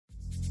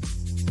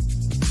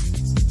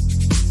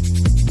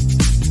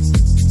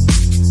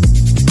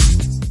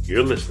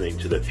You're listening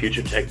to the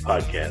Future Tech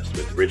Podcast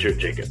with Richard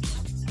Jacobs.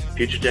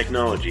 Future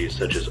technologies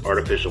such as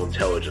artificial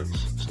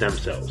intelligence, stem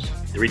cells,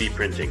 3D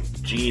printing,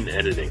 gene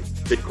editing,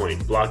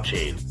 Bitcoin,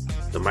 blockchain,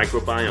 the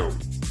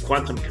microbiome,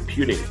 quantum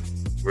computing,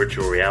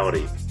 virtual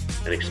reality,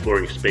 and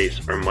exploring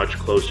space are much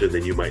closer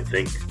than you might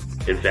think.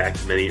 In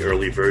fact, many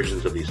early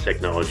versions of these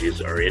technologies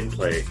are in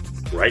play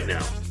right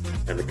now,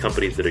 and the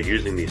companies that are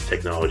using these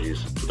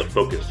technologies are the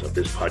focus of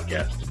this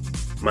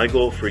podcast. My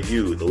goal for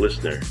you, the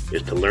listener,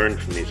 is to learn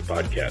from these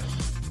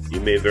podcasts. You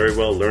may very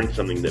well learn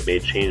something that may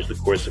change the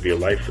course of your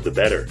life for the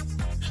better,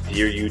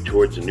 steer you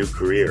towards a new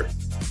career,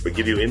 or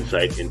give you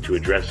insight into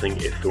addressing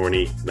a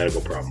thorny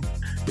medical problem.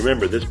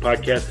 Remember, this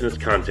podcast and its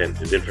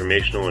content is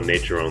informational in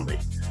nature only.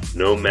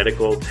 No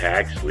medical,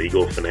 tax,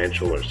 legal,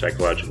 financial, or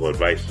psychological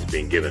advice is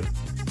being given.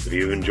 If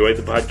you enjoyed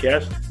the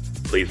podcast,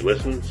 please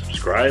listen,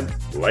 subscribe,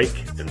 like,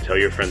 and tell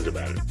your friends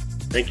about it.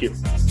 Thank you.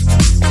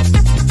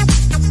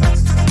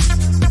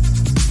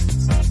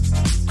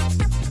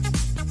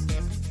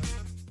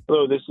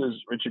 Hello, this is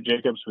Richard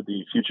Jacobs with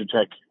the Future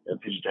Tech and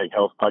Future Tech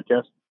Health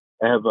podcast.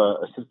 I have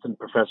Assistant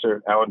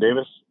Professor Alan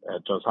Davis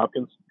at Johns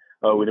Hopkins.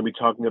 We're going to be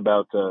talking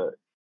about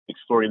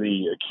exploring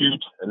the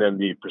acute and then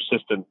the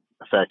persistent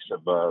effects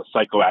of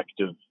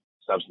psychoactive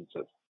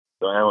substances.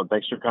 So, Alan,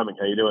 thanks for coming.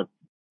 How you doing?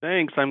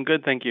 Thanks. I'm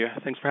good. Thank you.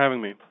 Thanks for having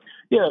me.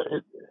 Yeah.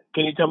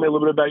 Can you tell me a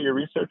little bit about your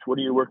research? What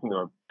are you working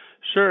on?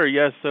 Sure.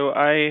 Yes. So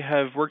I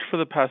have worked for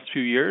the past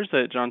few years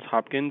at Johns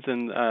Hopkins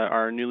in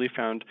our newly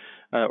found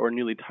or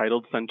newly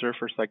titled Center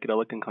for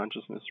Psychedelic and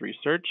Consciousness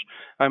Research.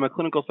 I'm a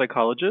clinical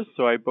psychologist,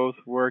 so I both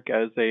work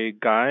as a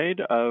guide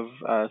of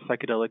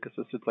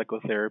psychedelic-assisted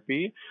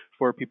psychotherapy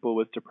for people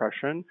with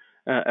depression,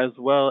 as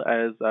well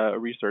as a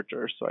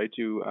researcher. So I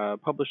do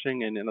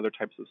publishing and other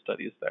types of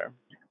studies there.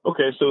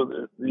 Okay.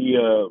 So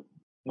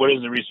what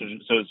is the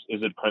research? So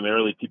is it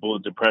primarily people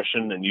with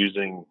depression and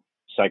using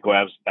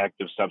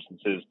psychoactive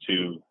substances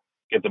to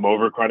get them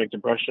over chronic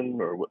depression,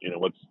 or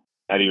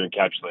how do you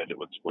encapsulate it?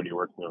 What are you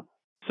working on?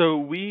 So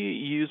we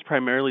use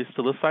primarily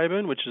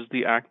psilocybin, which is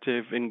the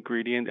active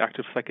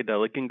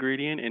psychedelic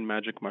ingredient in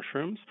magic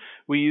mushrooms.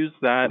 We use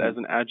that as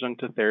an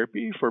adjunct to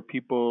therapy for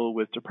people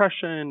with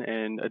depression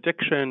and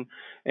addiction.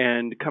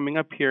 And coming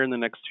up here in the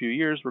next 2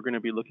 years, we're going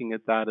to be looking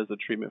at that as a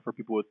treatment for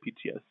people with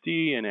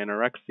PTSD and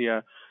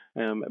anorexia.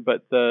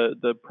 But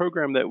the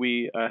program that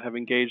we have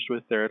engaged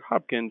with there at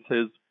Hopkins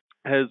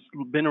has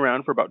been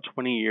around for about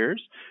 20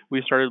 years.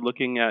 We started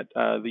looking at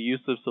the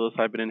use of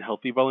psilocybin in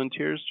healthy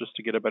volunteers just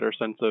to get a better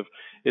sense of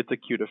its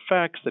acute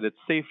effects and its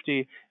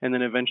safety, and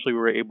then eventually we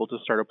were able to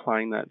start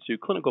applying that to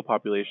clinical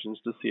populations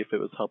to see if it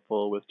was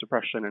helpful with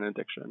depression and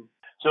addiction.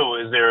 So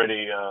is there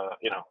any,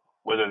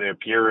 whether they're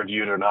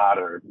peer-reviewed or not,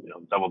 or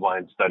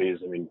double-blind studies?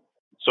 I mean,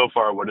 so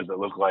far, what does it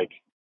look like?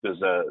 Does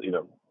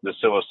the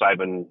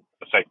psilocybin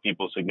affect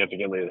people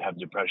significantly that have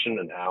depression,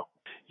 and how?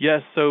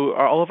 Yes, so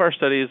all of our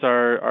studies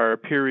are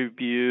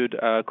peer-reviewed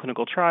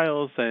clinical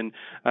trials and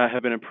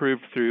have been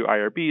approved through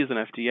IRBs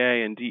and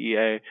FDA and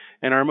DEA.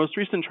 And our most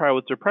recent trial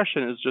with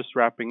depression is just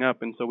wrapping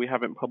up, and so we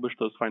haven't published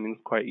those findings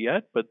quite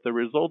yet. But the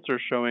results are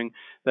showing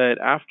that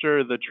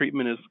after the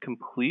treatment is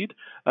complete,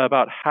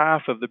 about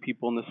half of the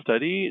people in the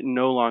study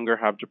no longer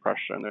have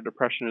depression. Their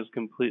depression is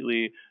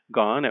completely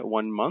gone at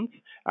 1 month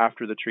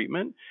after the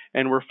treatment,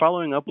 and we're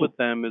following up with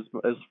them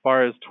as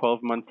far as 12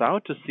 months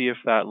out to see if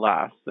that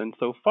lasts. And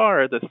so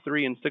far, the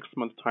 3 and 6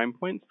 month time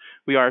points,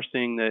 we are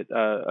seeing that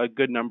a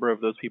good number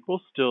of those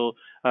people still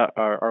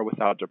are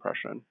without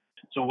depression.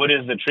 So what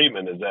is the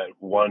treatment? Is that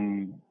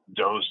one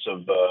dose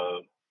of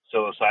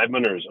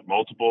psilocybin, or is it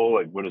multiple?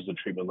 Like, what does the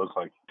treatment look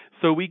like?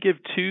 So we give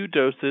 2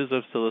 doses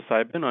of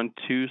psilocybin on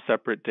 2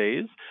 separate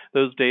days.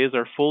 Those days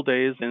are full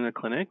days in the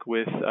clinic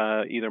with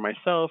either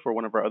myself or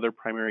one of our other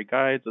primary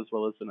guides, as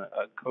well as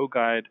a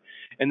co-guide.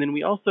 And then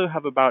we also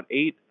have about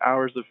 8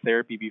 hours of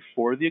therapy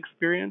before the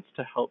experience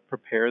to help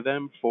prepare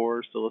them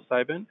for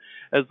psilocybin,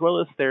 as well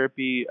as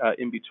therapy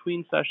in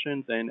between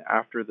sessions and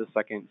after the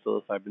second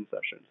psilocybin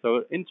session.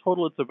 So in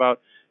total, it's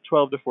about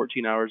 12 to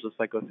 14 hours of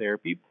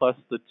psychotherapy plus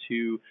the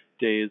 2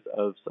 days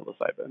of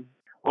psilocybin.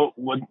 Well,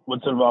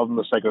 what's involved in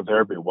the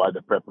psychotherapy? Why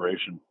the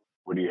preparation?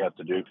 What do you have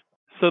to do?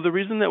 So the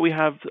reason that we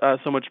have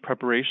so much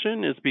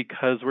preparation is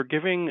because we're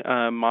giving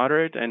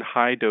moderate and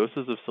high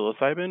doses of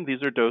psilocybin.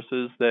 These are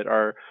doses that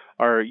are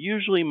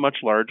usually much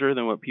larger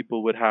than what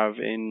people would have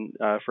in,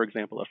 for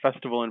example, a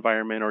festival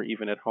environment or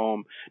even at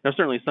home. Now,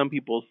 certainly some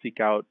people seek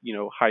out,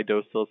 high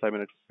dose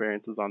psilocybin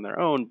experiences on their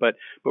own, but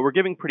we're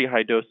giving pretty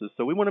high doses.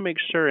 So we want to make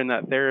sure in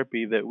that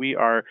therapy that we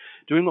are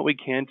doing what we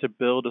can to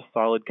build a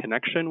solid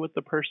connection with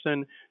the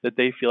person, that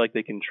they feel like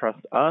they can trust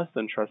us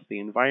and trust the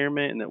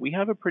environment, and that we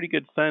have a pretty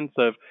good sense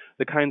of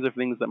the kinds of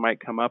things that might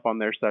come up on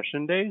their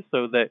session day,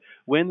 so that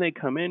when they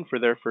come in for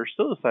their first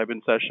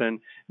psilocybin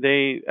session,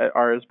 they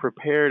are as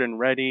prepared and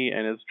ready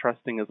and as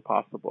trusting as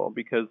possible,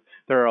 because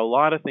there are a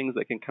lot of things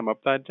that can come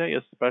up that day,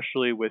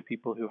 especially with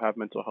people who have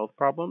mental health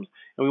problems,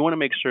 and we want to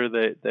make sure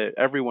that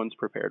everyone's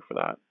prepared for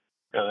that.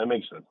 Yeah, that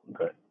makes sense.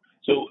 Okay.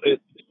 So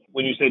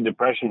when you say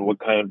depression, what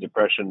kind of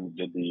depression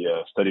did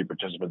the study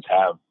participants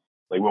have?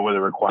 Like, what were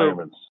the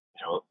requirements?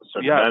 A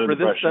certain Yeah, amount of for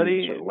this depression, a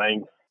study, certain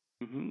length?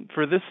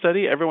 For this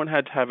study, everyone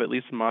had to have at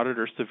least moderate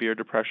or severe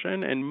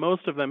depression, and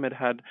most of them had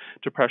had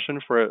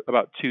depression for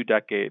about 2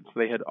 decades.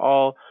 They had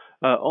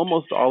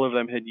almost all of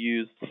them had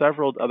used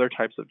several other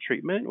types of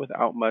treatment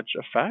without much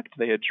effect.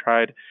 They had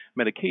tried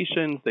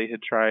medications, they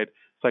had tried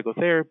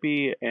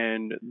psychotherapy,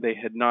 and they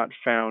had not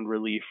found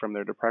relief from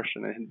their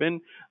depression and had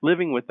been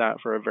living with that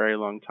for a very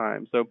long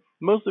time. So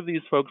most of these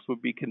folks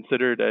would be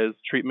considered as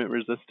treatment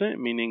resistant,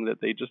 meaning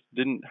that they just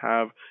didn't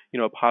have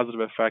a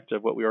positive effect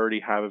of what we already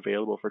have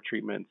available for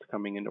treatments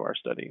coming into our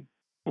study.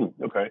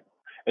 Okay.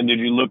 And did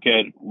you look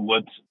at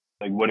what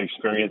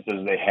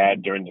experiences they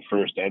had during the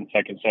first and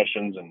second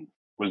sessions, and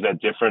was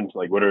that different?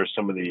 Like, what are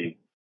some of the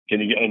can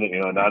you get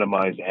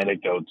anonymized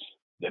anecdotes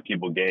that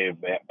people gave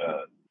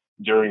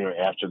during or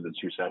after the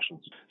 2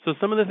 sessions? So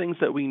some of the things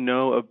that we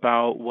know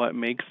about what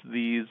makes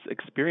these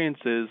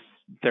experiences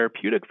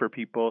therapeutic for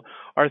people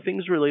are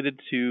things related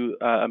to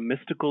a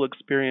mystical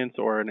experience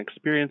or an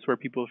experience where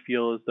people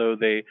feel as though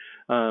they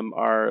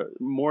are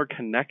more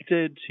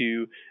connected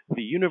to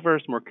the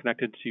universe, more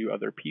connected to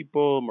other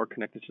people, more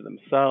connected to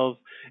themselves,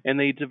 and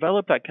they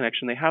develop that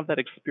connection. They have that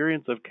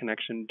experience of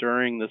connection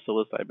during the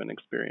psilocybin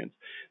experience.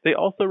 They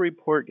also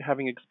report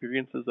having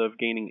experiences of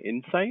gaining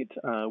insight,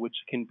 which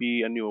can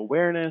be a new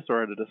awareness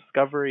or a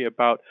discovery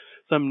about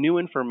some new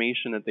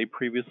information that they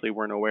previously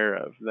weren't aware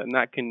of. And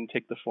that can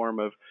take the form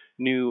of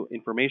new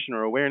information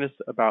or awareness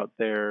about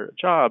their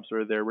jobs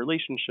or their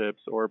relationships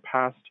or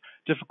past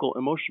difficult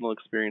emotional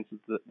experiences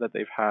that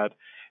they've had.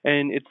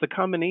 And it's the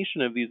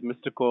combination of these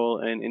mystical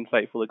and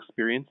insightful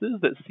experiences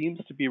that seems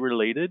to be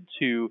related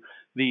to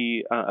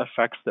the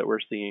effects that we're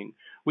seeing.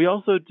 We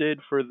also did,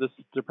 for this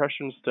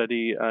depression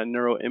study,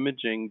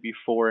 neuroimaging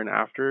before and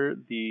after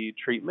the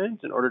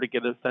treatment in order to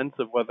get a sense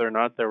of whether or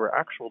not there were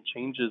actual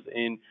changes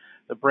in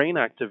the brain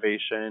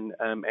activation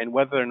and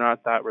whether or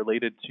not that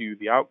related to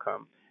the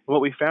outcome. And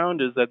what we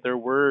found is that there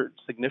were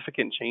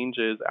significant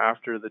changes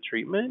after the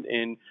treatment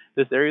in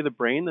this area of the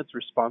brain that's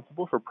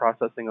responsible for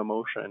processing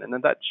emotion. And then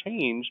that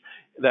change,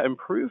 that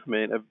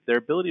improvement of their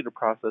ability to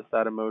process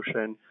that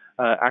emotion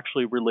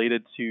actually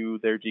related to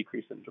their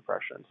decrease in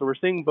depression. So we're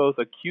seeing both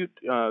acute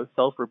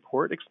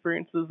self-report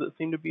experiences that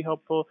seem to be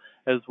helpful,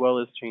 as well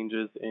as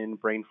changes in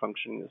brain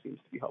functioning that seems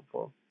to be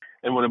helpful.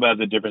 And what about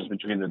the difference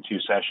between the 2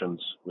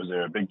 sessions? Was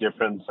there a big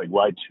difference? Like,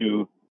 why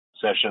 2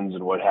 sessions,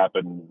 and what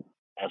happened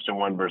after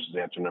one versus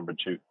after number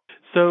 2?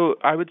 So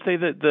I would say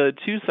that the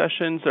 2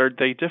 sessions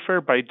they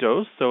differ by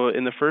dose. So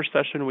in the first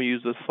session we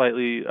use a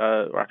slightly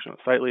a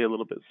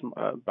little bit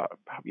about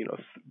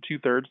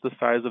 2/3 the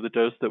size of the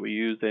dose that we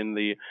use in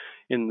the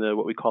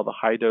what we call the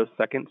high dose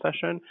second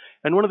session.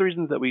 And one of the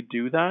reasons that we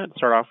do that,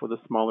 start off with a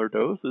smaller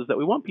dose, is that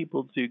we want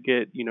people to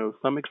get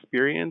some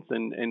experience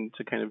and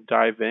to kind of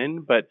dive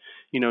in, but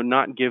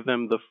not give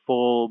them the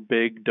full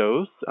big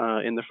dose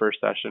in the first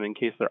session in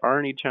case there are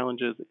any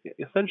challenges.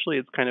 Essentially,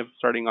 it's kind of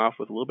starting off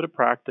with a little bit of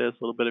practice,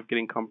 a little bit of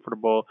getting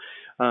comfortable.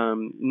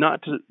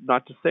 Not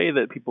to say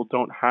that people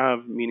don't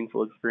have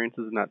meaningful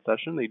experiences in that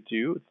session. They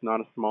do. It's not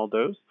a small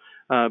dose.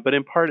 But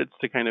in part, it's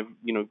to kind of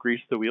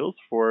grease the wheels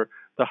for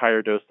the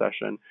higher dose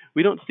session.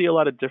 We don't see a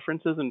lot of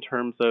differences in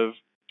terms of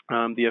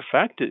the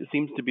effect. It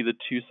seems to be the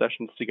 2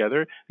 sessions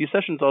together. These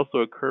sessions also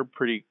occur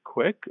pretty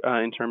quick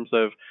in terms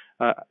of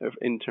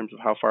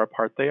how far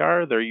apart they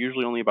are. They're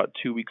usually only about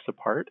 2 weeks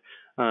apart.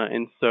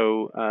 And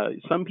so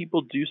some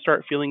people do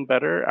start feeling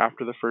better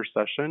after the first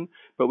session,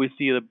 but we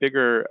see a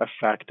bigger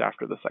effect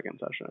after the second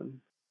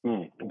session.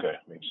 Okay,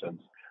 makes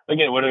sense.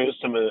 Again, what are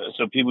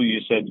so people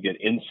you said get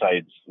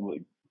insights?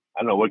 I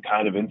don't know, what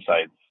kind of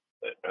insights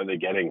are they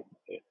getting?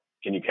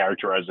 Can you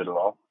characterize it at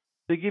all?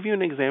 To give you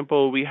an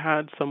example, we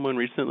had someone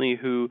recently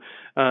who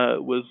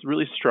was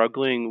really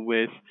struggling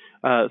with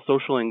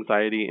social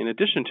anxiety in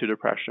addition to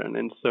depression,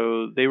 and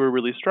so they were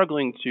really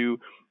struggling to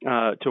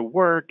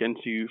work and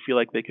to feel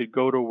like they could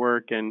go to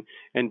work and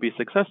be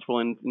successful.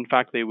 And in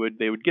fact, they would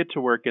get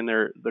to work, and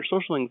their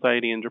social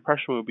anxiety and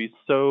depression would be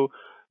so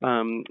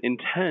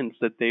intense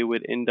that they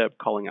would end up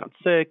calling out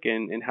sick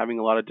and having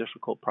a lot of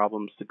difficult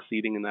problems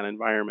succeeding in that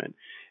environment.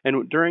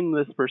 And during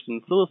this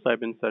person's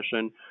psilocybin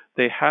session,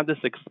 they had this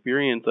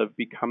experience of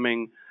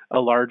becoming a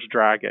large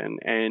dragon.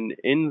 And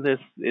in this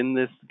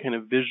kind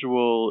of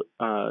visual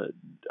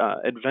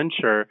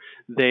adventure,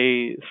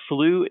 they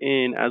flew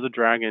in as a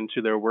dragon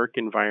to their work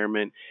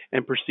environment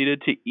and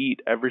proceeded to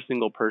eat every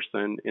single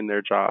person in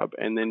their job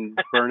and then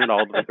burn it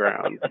all to the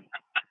ground.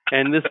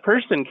 And this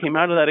person came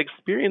out of that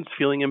experience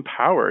feeling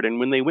empowered. And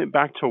when they went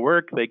back to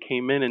work, they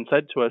came in and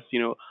said to us,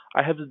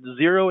 I have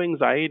zero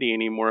anxiety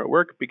anymore at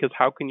work because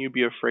how can you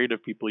be afraid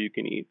of people you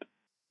can eat?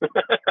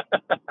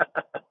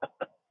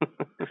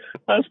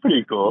 That's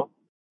pretty cool.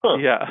 Huh.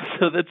 Yeah.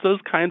 So that's those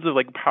kinds of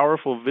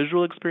powerful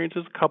visual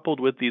experiences coupled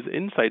with these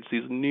insights,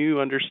 these new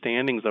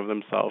understandings of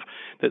themselves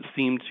that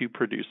seem to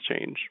produce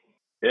change.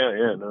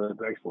 Yeah. No, that's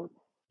excellent.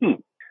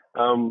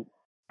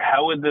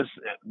 How would this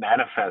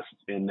manifest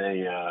in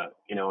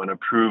an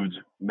approved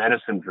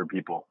medicine for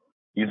people?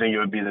 Do you think it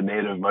would be the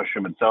native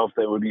mushroom itself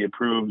that would be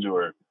approved,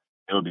 or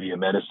it would be a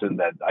medicine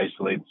that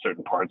isolates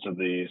certain parts of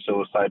the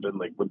psilocybin?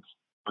 Like, what's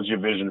your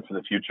vision for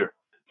the future?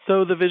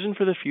 So the vision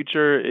for the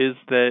future is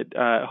that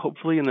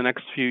hopefully in the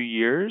next few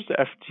years,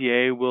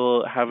 FDA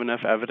will have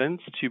enough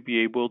evidence to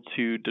be able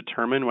to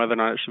determine whether or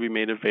not it should be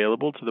made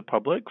available to the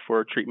public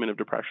for treatment of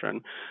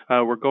depression.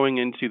 We're going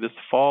into this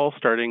fall,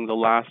 starting the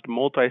last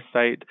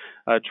multi-site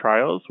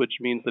trials, which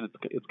means that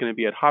it's going to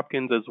be at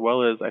Hopkins as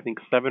well as I think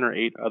 7 or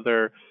 8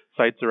 other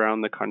sites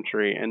around the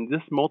country. And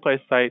this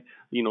multi-site,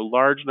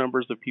 large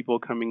numbers of people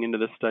coming into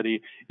the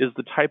study is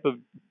the type of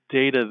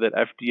data that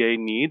FDA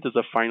needs as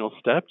a final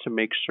step to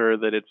make sure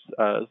that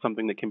it's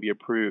something that can be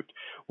approved.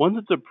 Once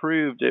it's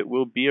approved, it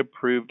will be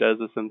approved as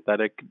a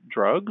synthetic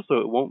drug, so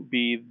it won't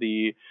be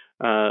the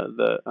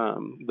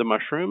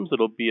mushrooms.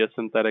 It'll be a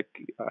synthetic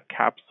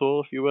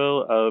capsule, if you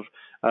will, of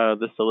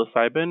the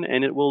psilocybin,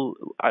 and it will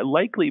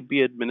likely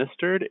be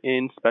administered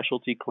in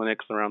specialty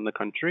clinics around the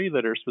country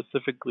that are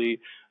specifically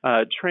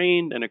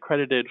trained and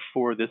accredited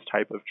for this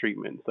type of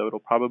treatment. So it'll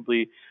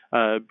probably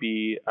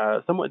be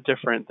somewhat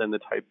different than the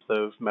types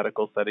of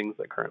medical settings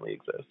that currently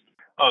exist.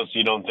 Oh, so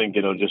you don't think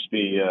it'll just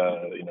be,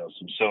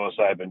 some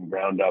psilocybin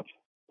ground up,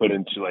 put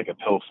into like a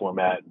pill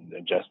format and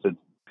ingested?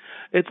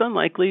 It's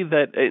unlikely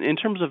that in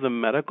terms of the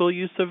medical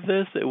use of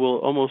this, it will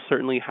almost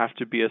certainly have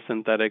to be a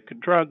synthetic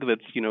drug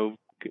that's,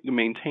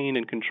 maintained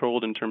and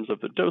controlled in terms of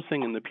the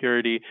dosing and the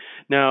purity.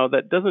 Now,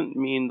 that doesn't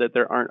mean that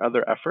there aren't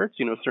other efforts.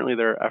 Certainly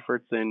there are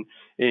efforts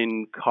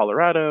in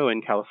Colorado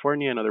and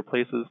California and other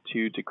places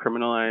to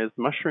decriminalize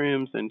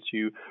mushrooms and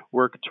to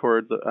work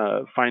towards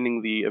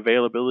finding the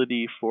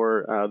availability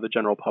for the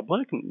general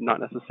public, not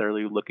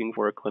necessarily looking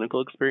for a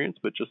clinical experience,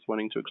 but just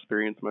wanting to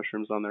experience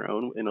mushrooms on their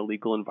own in a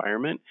legal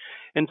environment.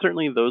 And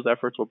certainly those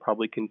efforts will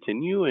probably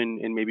continue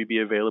and maybe be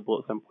available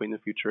at some point in the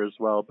future as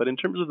well. But in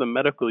terms of the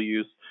medical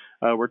use,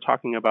 we're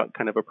talking about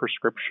kind of a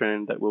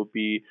prescription that will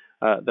be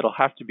that'll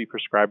have to be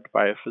prescribed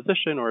by a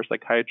physician or a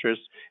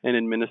psychiatrist and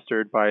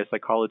administered by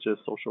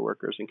psychologists, social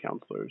workers, and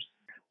counselors.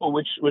 Well,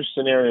 which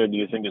scenario do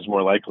you think is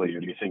more likely, or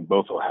do you think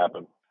both will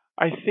happen?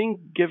 I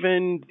think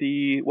given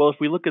if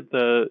we look at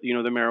the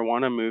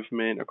marijuana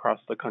movement across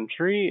the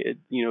country,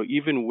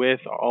 even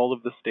with all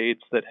of the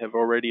states that have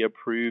already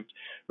approved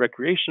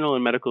recreational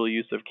and medical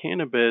use of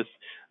cannabis,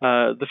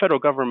 the federal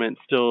government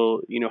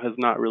still, has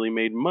not really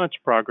made much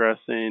progress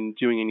in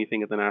doing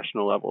anything at the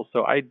national level.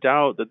 So I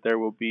doubt that there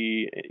will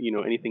be,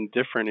 anything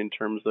different in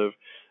terms of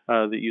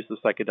the use of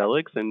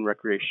psychedelics in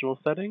recreational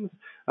settings.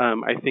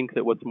 I think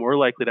that what's more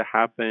likely to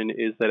happen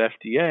is that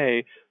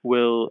FDA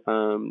will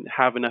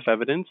have enough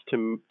evidence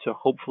to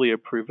hopefully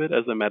approve it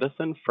as a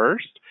medicine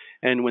first.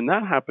 And when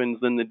that happens,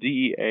 then the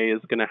DEA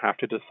is going to have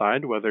to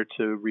decide whether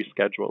to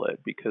reschedule it,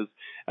 because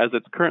as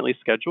it's currently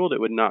scheduled, it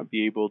would not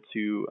be able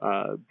to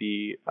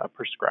be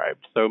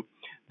prescribed. So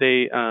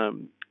they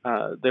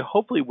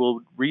hopefully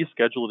will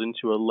reschedule it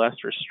into a less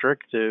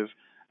restrictive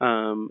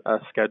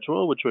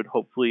schedule, which would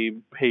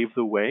hopefully pave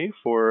the way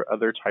for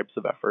other types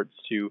of efforts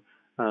to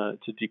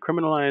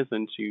decriminalize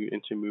and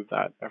to move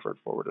that effort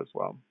forward as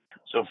well.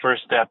 So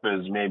first step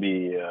is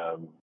maybe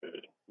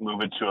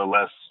move it to a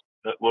less,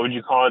 what would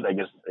you call it? I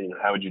guess,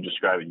 how would you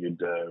describe it? You'd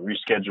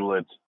reschedule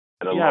it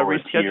at a lower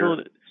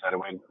tier.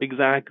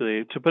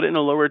 Exactly. To put it in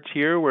a lower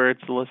tier where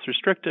it's less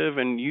restrictive,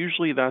 and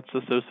usually that's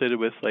associated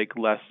with like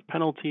less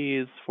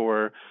penalties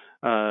for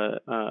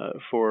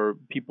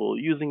people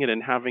using it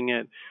and having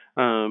it.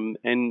 And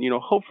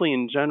hopefully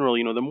in general,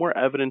 the more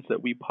evidence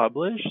that we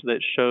publish that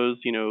shows,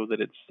 that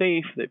it's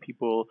safe, that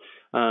people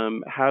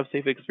have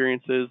safe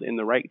experiences in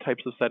the right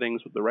types of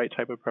settings with the right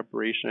type of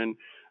preparation,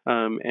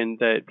 and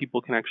that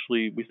people can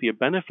we see a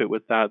benefit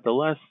with that, the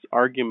less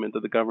argument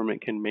that the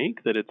government can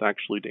make that it's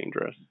actually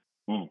dangerous.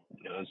 Yeah,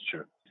 that's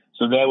true.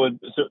 So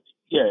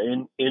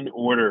in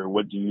order,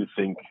 what do you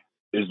think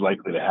is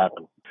likely to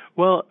happen?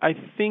 Well, I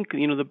think,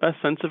 the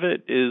best sense of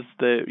it is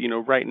that,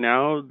 right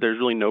now there's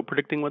really no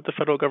predicting what the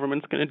federal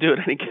government's going to do at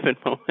any given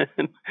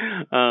moment.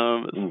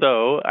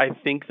 So I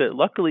think that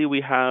luckily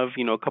we have,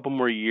 a couple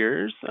more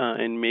years,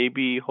 and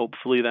maybe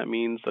hopefully that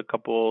means a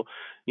couple,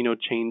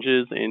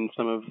 changes in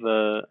some of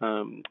the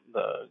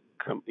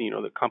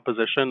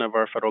composition of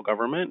our federal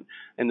government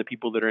and the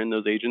people that are in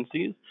those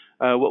agencies.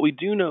 What we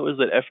do know is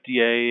that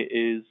FDA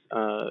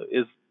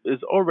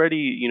is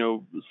already,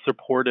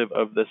 supportive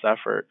of this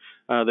effort.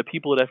 The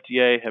people at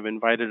FDA have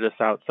invited us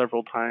out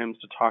several times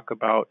to talk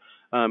about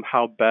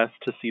how best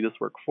to see this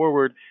work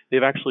forward.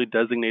 They've actually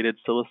designated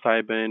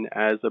psilocybin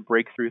as a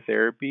breakthrough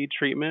therapy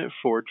treatment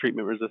for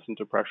treatment-resistant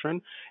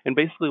depression. And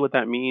basically what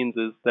that means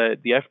is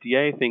that the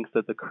FDA thinks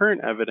that the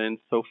current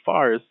evidence so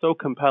far is so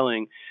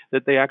compelling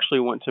that they actually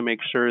want to make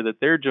sure that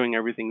they're doing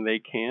everything they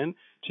can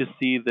to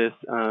see this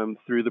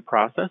through the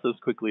process as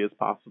quickly as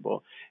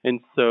possible.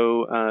 And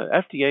so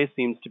FDA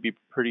seems to be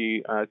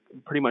pretty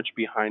much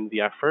behind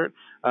the effort.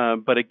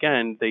 But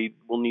again, they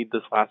will need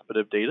this last bit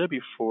of data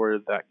before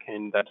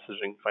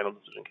final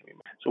decision can be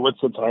made. So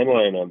what's the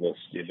timeline on this,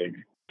 do you think?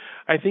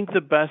 I think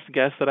the best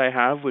guess that I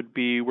have would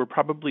be we're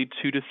probably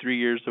 2 to 3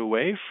 years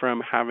away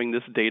from having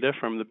this data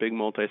from the big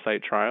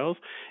multi-site trials,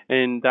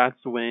 and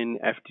that's when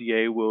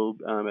FDA will,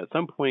 at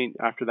some point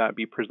after that,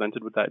 be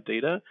presented with that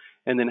data,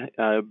 and then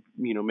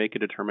make a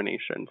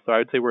determination. So I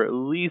would say we're at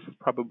least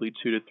probably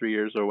 2 to 3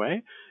 years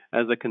away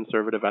as a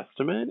conservative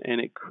estimate,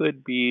 and it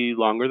could be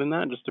longer than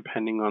that, just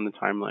depending on the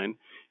timeline.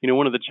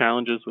 One of the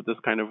challenges with this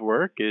kind of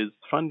work is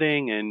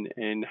funding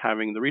and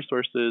having the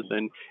resources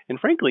and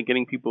frankly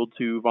getting people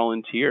to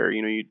volunteer.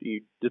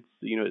 It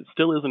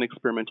still is an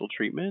experimental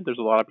treatment. There's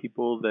a lot of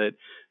people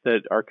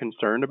that are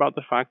concerned about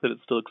the fact that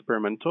it's still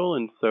experimental,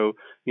 and so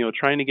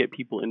trying to get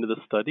people into the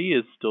study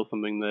is still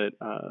something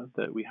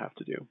that we have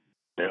to do.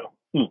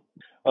 Yeah.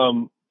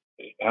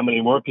 How many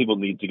more people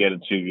need to get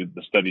into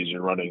the studies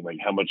you're running? Like,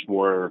 how much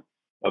more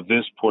of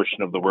this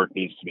portion of the work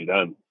needs to be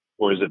done,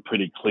 or is it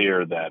pretty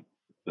clear that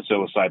the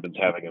psilocybin's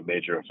having a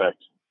major effect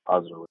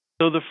positively?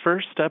 So the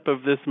first step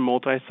of this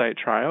multi-site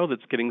trial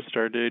that's getting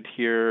started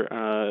here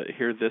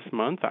this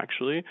month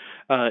actually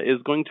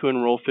is going to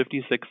enroll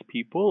 56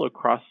 people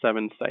across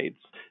 7 sites.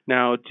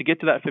 Now, to get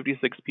to that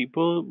 56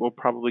 people, we're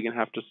probably going to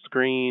have to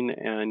screen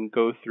and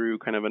go through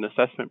kind of an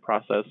assessment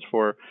process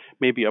for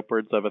maybe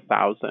upwards of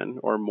 1,000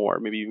 or more,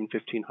 maybe even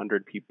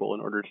 1,500 people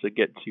in order to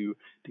get to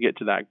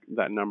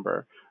that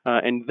number.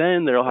 And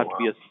then there'll have to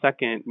be a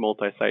second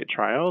multi-site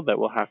trial that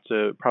will have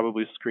to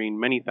probably screen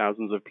many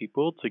thousands of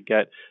people to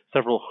get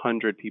several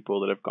hundred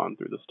people that have gone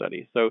through the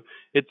study. So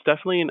it's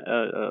definitely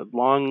a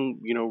long,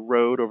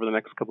 road over the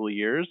next couple of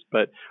years.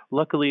 But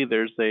luckily,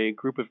 there's a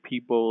group of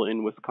people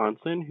in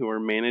Wisconsin who are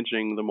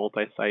managing the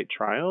multi-site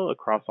trial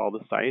across all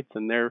the sites,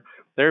 and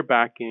they're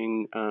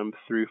backing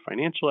through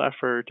financial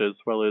effort as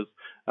well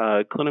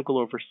as clinical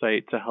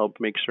oversight to help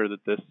make sure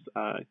that this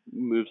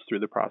moves through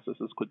the process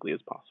as quickly as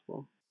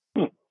possible.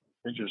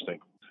 Interesting.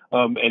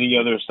 Any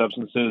other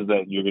substances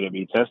that you're going to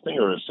be testing,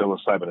 or is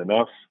psilocybin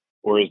enough?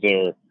 Or is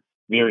there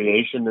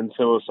variation in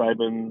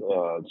psilocybin?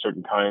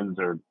 Certain kinds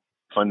are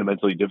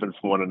fundamentally different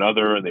from one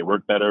another and they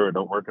work better or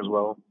don't work as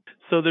well?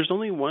 So there's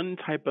only one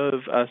type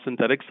of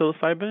synthetic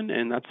psilocybin,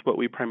 and that's what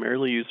we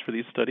primarily use for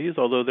these studies,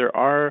 although there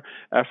are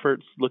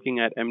efforts looking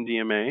at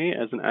MDMA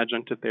as an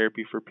adjunctive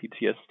therapy for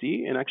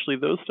PTSD, and actually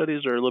those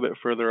studies are a little bit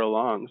further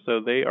along. So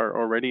they are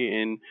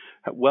already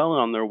well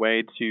on their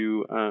way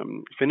to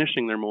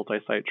finishing their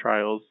multi-site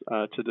trials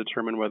to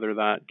determine whether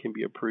that can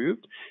be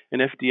approved.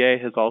 And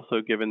FDA has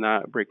also given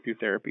that breakthrough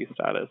therapy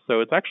status.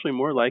 So it's actually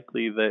more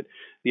likely that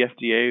the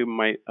FDA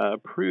might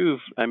approve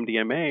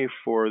MDMA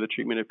for the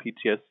treatment of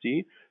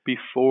PTSD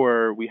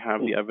before we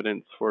have the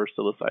evidence for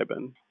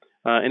psilocybin.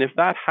 And if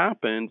that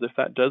happens, if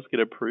that does get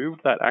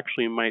approved, that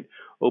actually might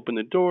open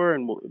the door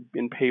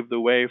and pave the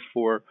way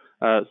for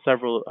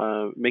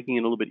making it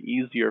a little bit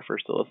easier for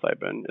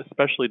psilocybin,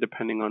 especially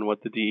depending on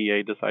what the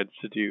DEA decides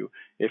to do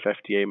if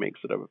FDA makes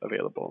it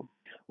available.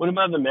 What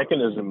about the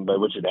mechanism by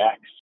which it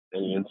acts?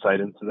 Any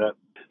insight into that?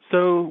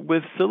 So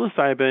with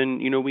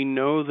psilocybin, we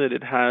know that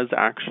it has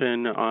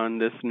action on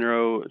this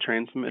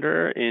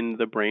neurotransmitter in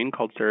the brain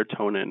called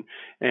serotonin.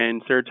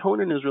 And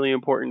serotonin is really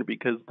important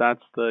because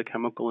that's the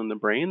chemical in the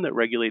brain that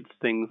regulates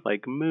things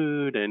like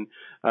mood and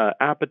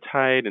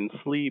appetite and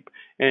sleep.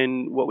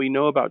 And what we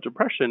know about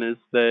depression is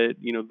that,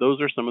 those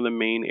are some of the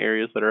main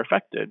areas that are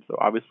affected. So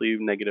obviously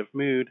negative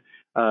mood,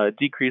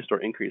 decreased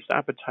or increased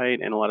appetite,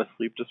 and a lot of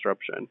sleep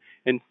disruption.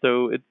 And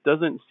so it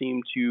doesn't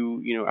seem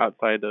to,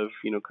 outside of,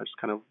 just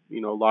kind of,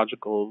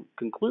 logical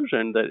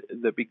conclusion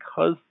that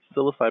because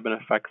psilocybin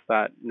affects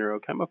that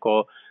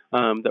neurochemical,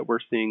 that we're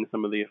seeing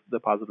some of the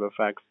positive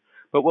effects.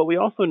 But what we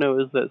also know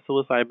is that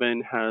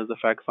psilocybin has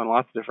effects on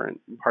lots of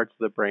different parts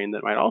of the brain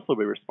that might also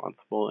be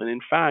responsible. And in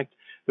fact,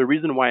 the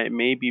reason why it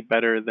may be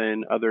better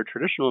than other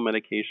traditional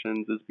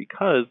medications is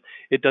because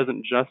it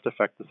doesn't just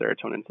affect the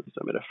serotonin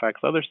system. It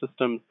affects other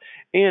systems,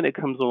 and it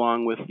comes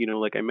along with,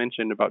 like I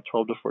mentioned, about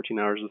 12 to 14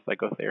 hours of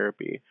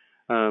psychotherapy.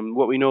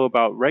 What we know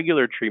about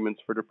regular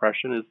treatments for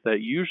depression is that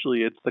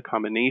usually it's the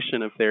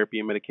combination of therapy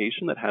and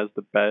medication that has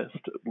the best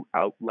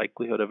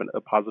likelihood of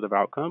a positive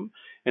outcome.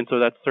 And so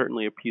that's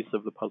certainly a piece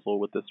of the puzzle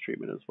with this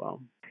treatment as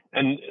well.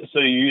 And so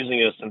you're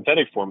using a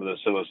synthetic form of the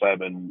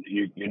psilocybin.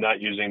 You're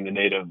not using the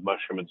native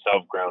mushroom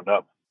itself ground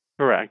up.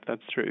 Correct.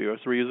 That's true.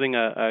 So we're using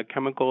a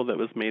chemical that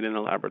was made in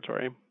a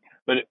laboratory.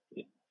 But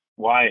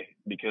why?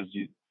 Because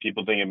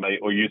people think it might,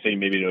 or you think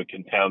maybe it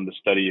can confound the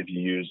study if you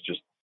use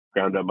just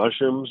ground up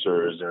mushrooms,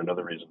 or is there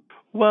another reason?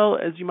 Well,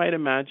 as you might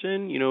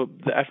imagine,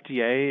 the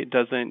FDA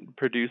doesn't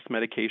produce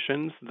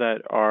medications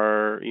that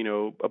are,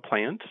 a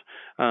plant.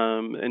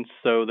 And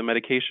so the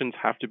medications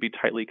have to be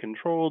tightly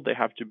controlled. They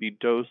have to be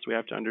dosed. We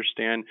have to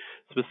understand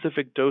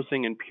specific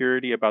dosing and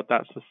purity about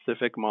that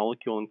specific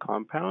molecule and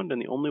compound. And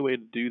the only way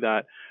to do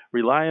that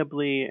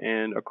reliably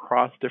and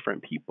across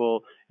different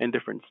people and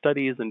different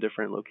studies and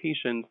different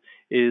locations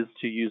is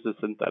to use a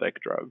synthetic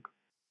drug.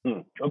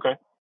 Okay.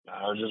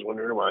 I was just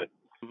wondering why.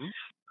 Mm-hmm.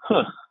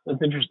 Huh.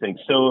 That's interesting.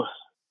 So,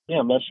 yeah,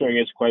 I'm not sure, I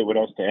guess, quite what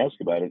else to ask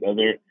about it. Are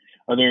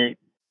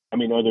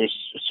there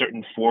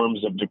certain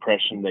forms of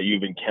depression that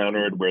you've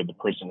encountered where the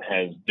person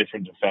has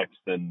different effects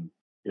than,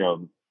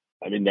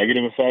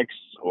 negative effects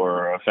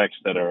or effects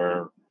that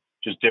are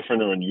just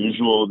different or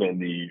unusual than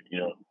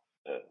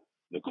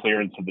the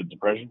clearance of the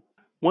depression?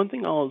 One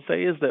thing I'll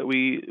say is that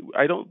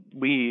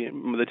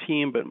the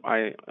team, but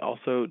I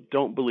also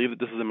don't believe that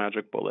this is a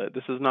magic bullet.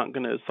 This is not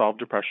going to solve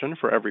depression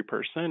for every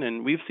person.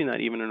 And we've seen that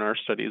even in our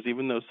studies.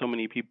 Even though so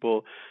many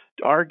people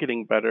are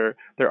getting better,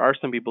 there are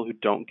some people who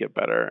don't get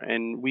better.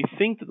 And we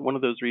think that one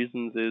of those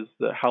reasons is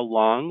that how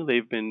long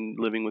they've been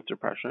living with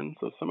depression.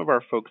 So some of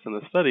our folks in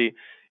the study,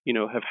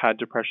 have had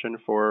depression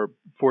for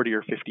 40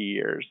 or 50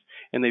 years.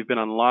 And they've been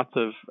on lots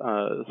of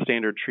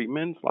standard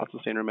treatments, lots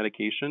of standard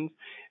medications.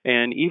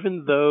 And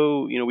even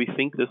though, we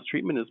think this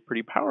treatment is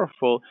pretty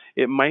powerful,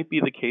 it might be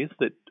the case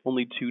that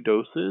only 2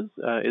 doses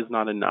is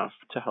not enough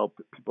to help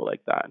people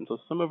like that. And so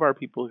some of our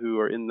people who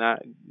are in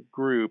that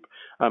group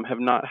have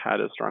not had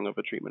as strong of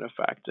a treatment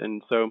effect.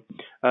 And so,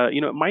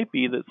 it might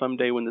be that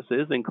someday when this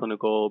is in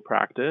clinical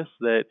practice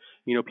that,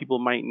 people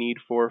might need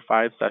 4 or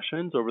 5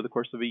 sessions over the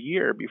course of a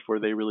year before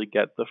they really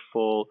get the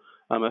full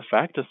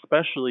effect,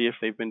 especially if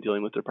they've been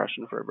dealing with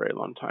depression for a very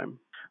long time.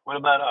 What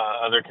about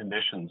other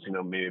conditions,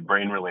 maybe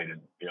brain related?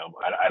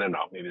 I don't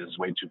know, maybe this is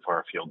way too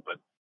far afield, but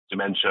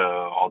dementia,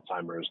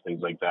 Alzheimer's,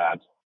 things like that?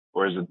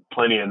 Or is it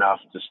plenty enough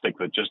to stick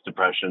with just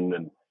depression,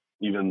 and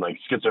even like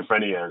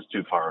schizophrenia is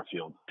too far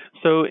afield?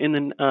 So in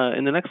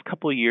the next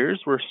couple of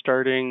years, we're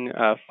starting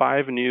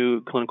 5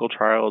 new clinical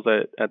trials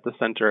at the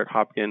center at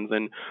Hopkins,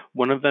 and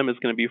one of them is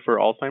going to be for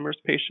Alzheimer's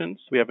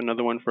patients. We have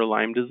another one for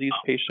Lyme disease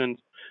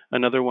patients,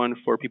 another one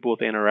for people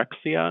with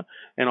anorexia,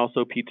 and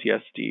also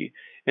PTSD.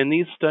 And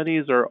these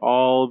studies are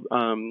all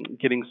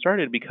getting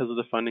started because of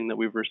the funding that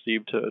we've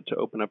received to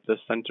open up this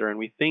center. And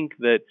we think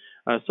that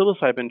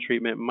psilocybin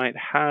treatment might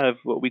have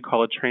what we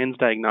call a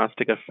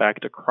transdiagnostic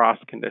effect across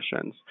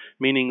conditions,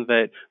 meaning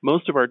that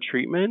most of our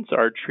treatments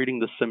are treating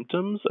the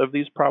symptoms of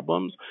these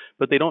problems,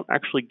 but they don't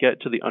actually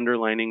get to the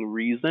underlying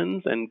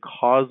reasons and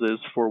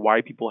causes for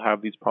why people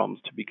have these problems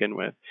to begin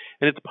with.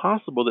 And it's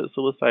possible that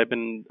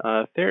psilocybin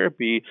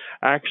therapy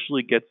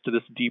actually gets to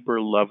this deeper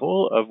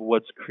level of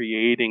what's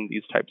creating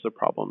these types of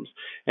problems.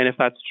 And if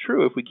that's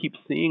true, if we keep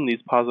seeing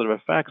these positive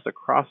effects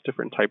across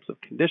different types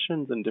of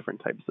conditions and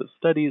different types of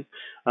studies,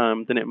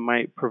 then it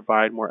might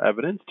provide more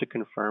evidence to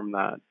confirm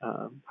that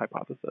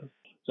hypothesis.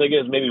 So I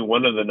guess maybe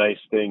one of the nice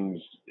things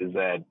is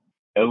that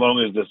as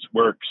long as this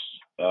works,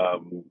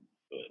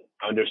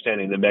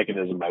 understanding the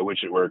mechanism by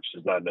which it works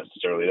is not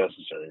necessarily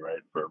necessary,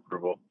 right, for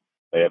approval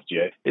by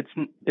FDA?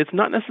 It's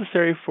not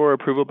necessary for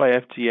approval by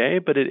FDA,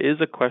 but it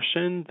is a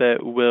question that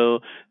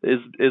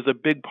is a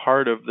big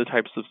part of the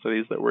types of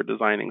studies that we're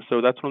designing. So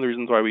that's one of the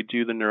reasons why we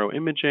do the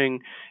neuroimaging.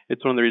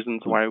 It's one of the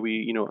reasons why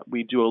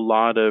we do a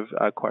lot of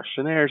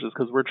questionnaires, is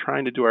because we're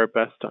trying to do our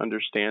best to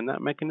understand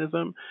that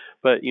mechanism.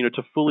 But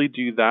to fully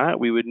do that,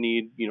 we would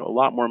need a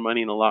lot more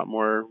money and a lot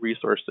more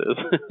resources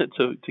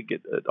to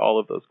get at all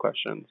of those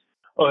questions.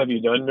 Oh, have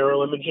you done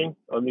neural imaging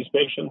on these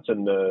patients?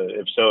 And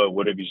if so,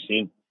 what have you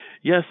seen?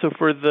 Yeah, so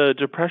for the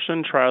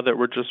depression trial that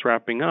we're just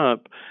wrapping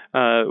up,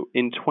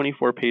 in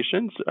 24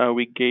 patients,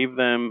 we gave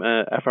them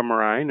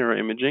fMRI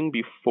neuroimaging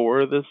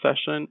before the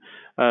session,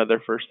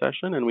 their first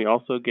session, and we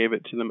also gave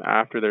it to them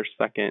after their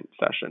second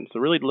session. So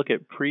really to look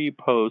at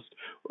pre-post,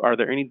 are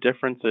there any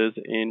differences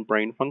in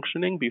brain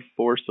functioning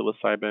before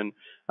psilocybin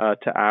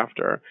to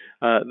after?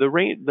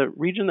 The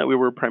region that we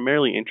were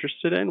primarily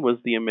interested in was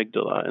the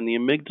amygdala, and the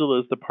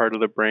amygdala is the part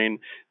of the brain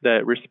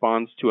that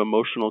responds to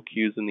emotional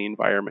cues in the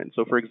environment.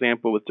 So for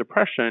example, with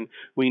depression,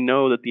 we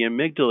know that the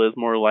amygdala is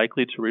more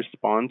likely to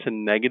respond to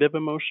negative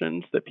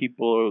emotions that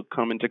people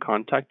come into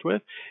contact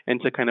with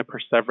and to kind of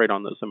perseverate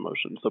on those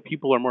emotions. So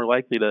people are more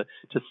likely to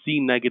see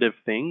negative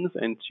things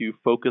and to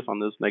focus on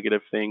those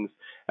negative things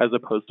as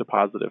opposed to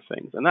positive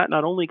things. And that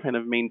not only kind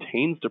of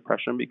maintains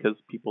depression because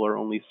people are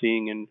only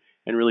seeing and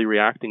really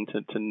reacting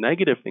to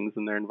negative things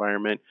in their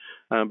environment,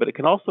 but it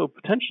can also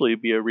potentially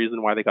be a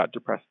reason why they got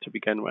depressed to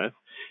begin with.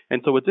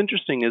 And so what's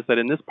interesting is that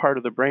in this part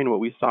of the brain, what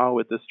we saw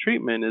with this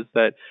treatment is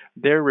that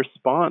their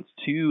response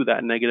to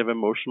that negative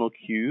emotional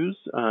cues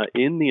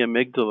in the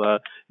amygdala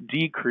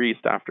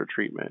decreased after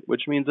treatment,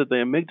 which means that the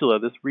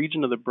amygdala, this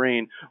region of the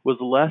brain, was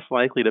less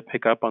likely to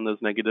pick up on those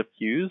negative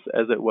cues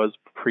as it was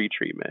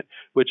pre-treatment,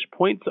 which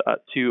points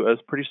to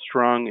a pretty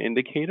strong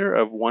indicator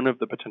of one of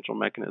the potential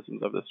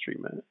mechanisms of this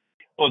treatment.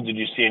 Well, did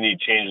you see any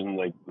change in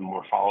like the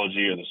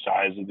morphology or the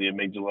size of the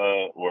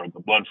amygdala or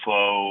the blood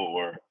flow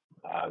or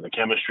the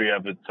chemistry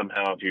of it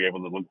somehow, if you're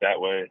able to look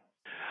that way?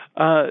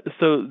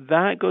 So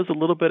that goes a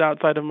little bit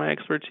outside of my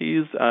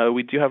expertise.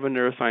 We do have a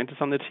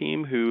neuroscientist on the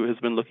team who has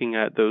been looking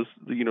at those,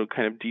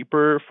 kind of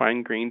deeper,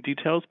 fine-grained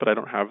details, but I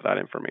don't have that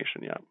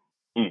information yet.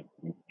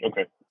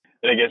 Okay.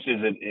 And I guess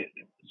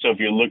so if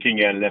you're looking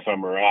at an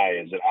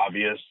fMRI, is it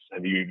obvious?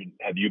 Have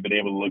you been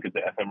able to look at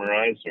the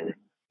fMRIs, or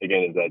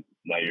again, is that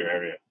not your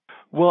area?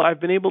 Well,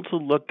 I've been able to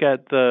look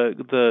at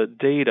the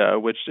data,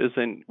 which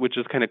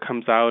just kind of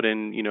comes out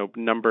in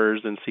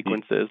numbers and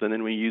sequences, and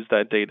then we use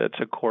that data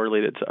to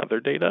correlate it to other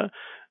data.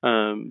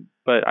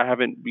 But I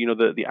haven't,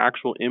 the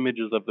actual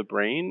images of the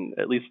brain,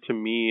 at least to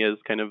me, as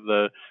kind of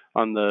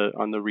on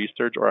the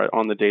research or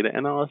on the data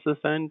analysis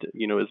end,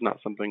 is not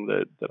something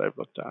that I've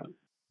looked at.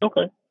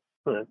 Okay,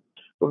 all right.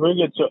 Well, very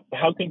good. So,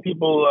 how can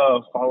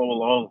people follow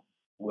along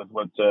with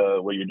what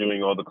you're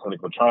doing, all the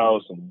clinical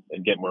trials,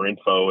 and get more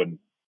info, and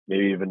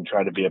maybe even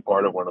try to be a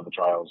part of one of the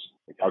trials?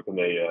 Like, how can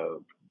they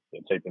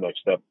take the next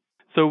step?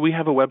 So we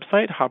have a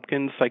website,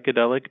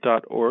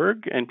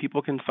 Psychedelic.org, and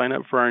people can sign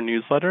up for our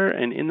newsletter.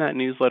 And in that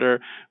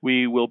newsletter,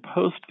 we will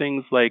post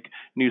things like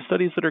new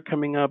studies that are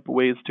coming up,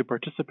 ways to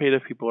participate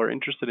if people are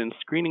interested in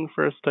screening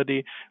for a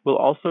study. We'll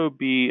also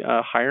be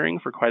hiring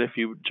for quite a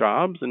few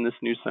jobs in this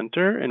new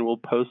center, and we'll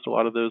post a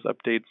lot of those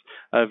updates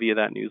via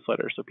that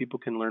newsletter. So people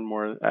can learn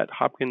more at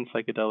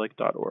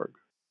hopkinspsychedelic.org.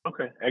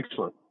 Okay,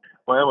 excellent.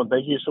 Well, Alan,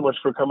 thank you so much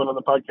for coming on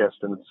the podcast.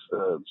 And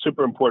it's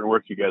super important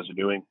work you guys are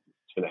doing.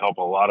 It's going to help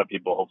a lot of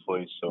people,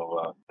 hopefully.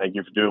 So thank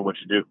you for doing what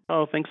you do.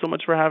 Oh, thanks so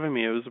much for having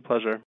me. It was a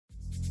pleasure.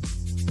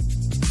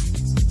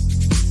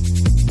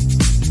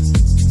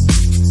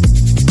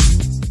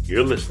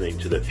 You're listening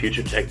to the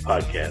Future Tech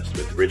Podcast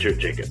with Richard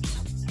Jacobs.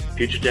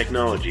 Future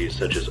technologies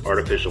such as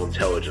artificial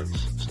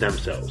intelligence, stem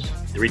cells,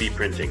 3D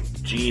printing,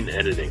 gene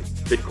editing,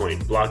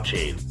 Bitcoin,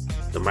 blockchain,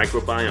 the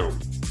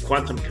microbiome,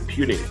 quantum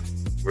computing,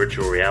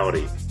 virtual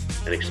reality,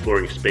 and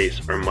exploring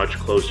space are much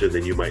closer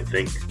than you might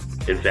think.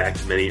 In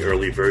fact, many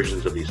early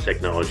versions of these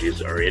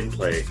technologies are in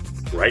play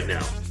right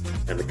now,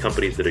 and the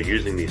companies that are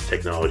using these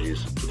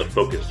technologies are the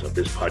focus of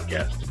this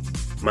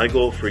podcast. My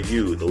goal for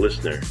you, the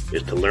listener,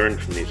 is to learn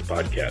from these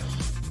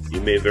podcasts. You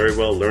may very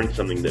well learn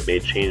something that may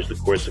change the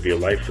course of your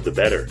life for the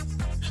better,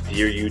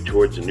 steer you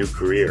towards a new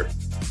career,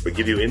 or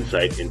give you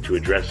insight into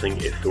addressing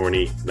a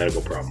thorny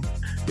medical problem.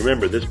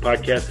 Remember, this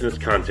podcast and its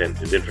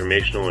content is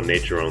informational in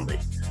nature only.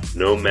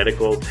 No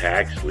medical,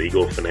 tax,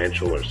 legal,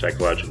 financial, or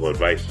psychological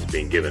advice is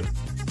being given.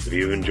 If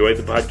you've enjoyed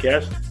the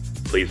podcast,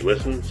 please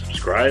listen,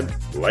 subscribe,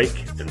 like,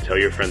 and tell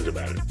your friends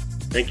about it.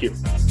 Thank you.